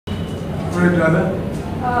Alright,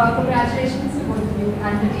 Radha. Congratulations to both of you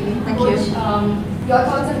and the team. Thank Coach, you. Your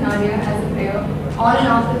thoughts on Nadia as a player, on and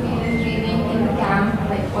off the field in training, in the camp,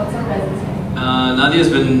 like what's her presence? Nadia's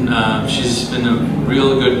been, she's been a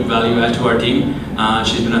real good value add to our team.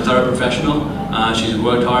 She's been a thorough professional. She's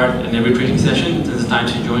worked hard in every training session since the time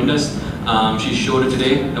she joined us. She showed it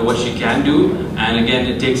today what she can do, and again,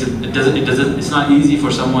 it's not easy for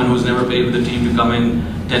someone who's never played with the team to come in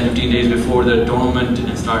 10-15 days before the tournament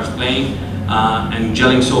and starts playing and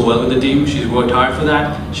gelling so well with the team. She's worked hard for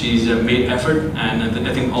that. She's made effort, and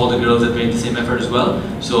I think all the girls have made the same effort as well.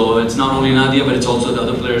 So it's not only Nadia, but it's also the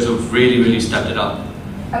other players who've really stepped it up.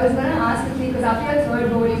 I was going to ask quickly, because after your third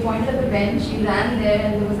goal, you pointed at the bench, you ran there,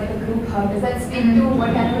 and there was like a group hug. Does that speak to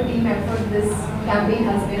what kind of a team effort this campaign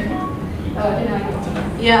has been?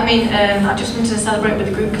 Yeah, I mean, I just wanted to celebrate with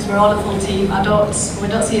the group because we're all a full team. We don't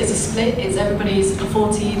see it as a split, it's everybody's a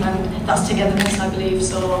full team, and that's togetherness, I believe.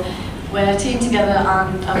 So we're a team together,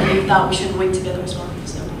 and I believe that we should win together as well.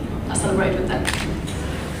 So I celebrated with them.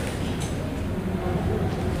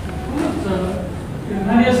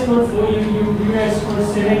 Nadia scored 4, you guys scored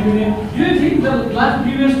 7 million. Do you think the last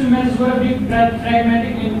previous 2 matches were a bit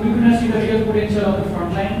pragmatic and we could not see the real potential of the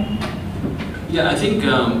front line? Yeah, I think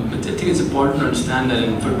it's important to understand that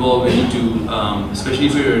in football we need to, especially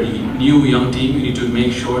if you're a new young team, you need to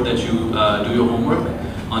make sure that you do your homework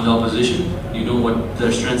on the opposition. You know what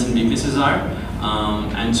their strengths and weaknesses are,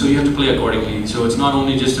 and so you have to play accordingly. So it's not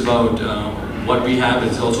only just about what we have,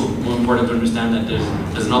 it's also more important to understand that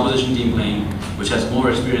there's an opposition team playing which has more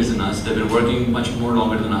experience than us. They've been working much more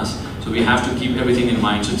longer than us, so we have to keep everything in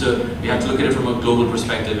mind. So we have to look at it from a global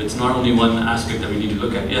perspective. It's not only one aspect that we need to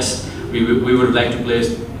look at. Yes, we would like to play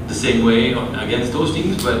the same way against those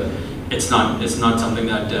teams, but it's not something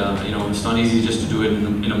that it's not easy just to do it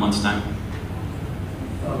in a month's time.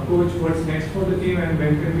 Coach, what's next for the team, and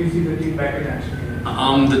when can we see the team back in action?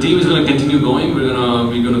 The team is going to continue going. We're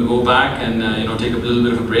gonna go back and take a little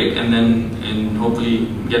bit of a break, and then hopefully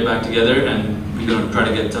get back together, and we're going to try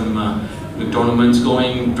to get some tournaments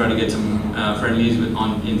going, try to get some friendlies in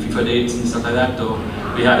FIFA dates and stuff like that. So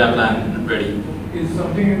we have that plan ready. Is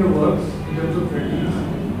something in the works in terms of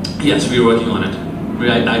friendlies? Yes, we're working on it.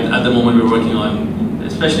 At the moment, we're working on,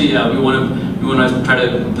 especially we want to try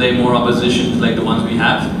to play more oppositions like the ones we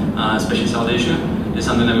have, especially South Asia. Is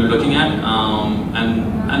something that we're looking at,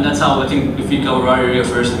 and that's how I think if we cover our area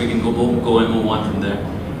first, we can go and move on from there.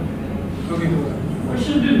 Okay.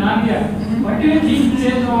 Question to Nadia. What do you think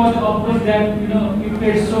says about the opponent that you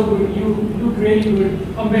played so good, you looked really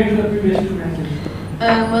good compared to the previous 2 matches?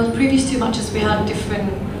 Well, the previous 2 matches we had different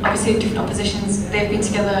oppositions. They've been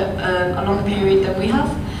together a longer period than we have,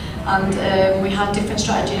 and we had different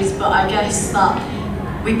strategies. But I guess that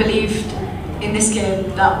we believed in this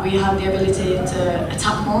game that we had the ability to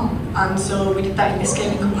attack more, and so we did that in this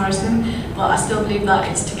game in comparison. But I still believe that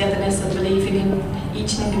it's togetherness and believing in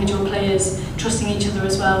each individual players, trusting each other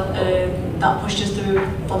as well, that pushed us through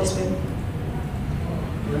for this win.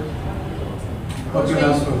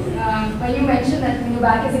 When you mentioned that when your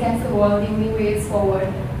back is against the wall, the only way is forward,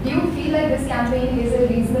 do you feel like this campaign is a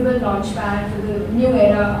reasonable launchpad for the new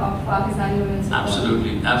era of Pakistani women's football?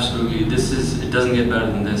 Absolutely. It doesn't get better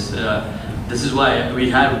than this. This is why we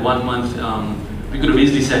had 1 month. We could have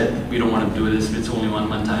easily said we don't want to do this. It's only 1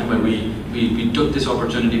 month time, but we took this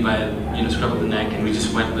opportunity by scruff of the neck, and we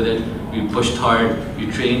just went with it. We pushed hard. We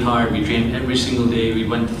trained hard. We trained every single day. We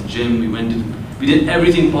went to the gym. We did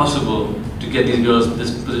everything possible to get these girls in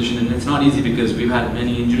this position, and it's not easy because we've had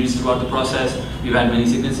many injuries throughout the process. We've had many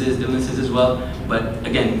sicknesses, illnesses as well. But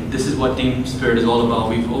again, this is what team spirit is all about.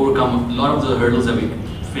 We've overcome a lot of the hurdles that we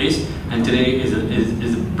faced, and today is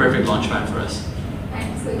a perfect launchpad for us.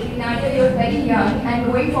 Thanks. So Nadia, you're very young,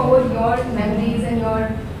 and going forward, your memories and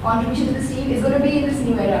your contribution to this team is going to be in this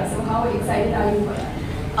new era. So how excited are you for that?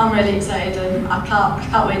 I'm really excited. I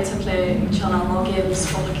can't wait to play inshallah more games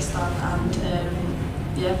for Pakistan and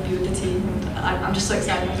be with the team. I'm just so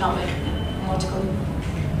excited. I can't wait. More to come.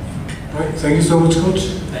 Right. Thank you so much, Coach.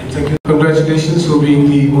 Thank you. Congratulations for being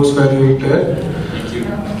the most valuable player. Thank you.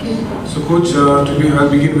 So, Coach, I'll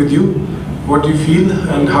begin with you. What do you feel,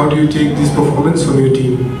 and how do you take this performance from your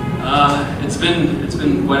team? It's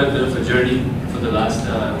been quite a bit of a journey for the last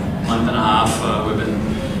month and a half.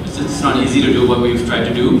 It's not easy to do what we've tried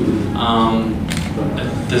to do.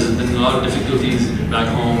 There's been a lot of difficulties back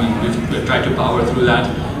home, and we've tried to power through that.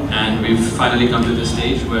 And we've finally come to this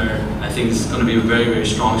stage where I think it's going to be a very, very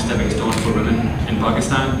strong stepping stone for women in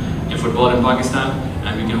Pakistan, in football in Pakistan,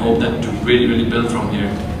 and we can hope that to really, really build from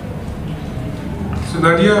here. So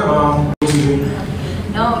Nadia,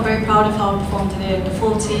 No, I'm very proud of how I performed today, the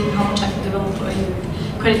full team, how much effort they've all put in.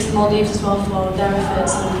 credit to the Maldives as well for their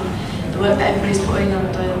efforts and the work that everybody's put in.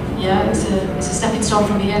 And yeah, it's a stepping stone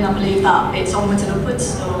from here, and I believe that it's onwards and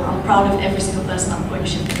upwards. So I'm proud of every single person that put in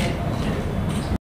shift in it.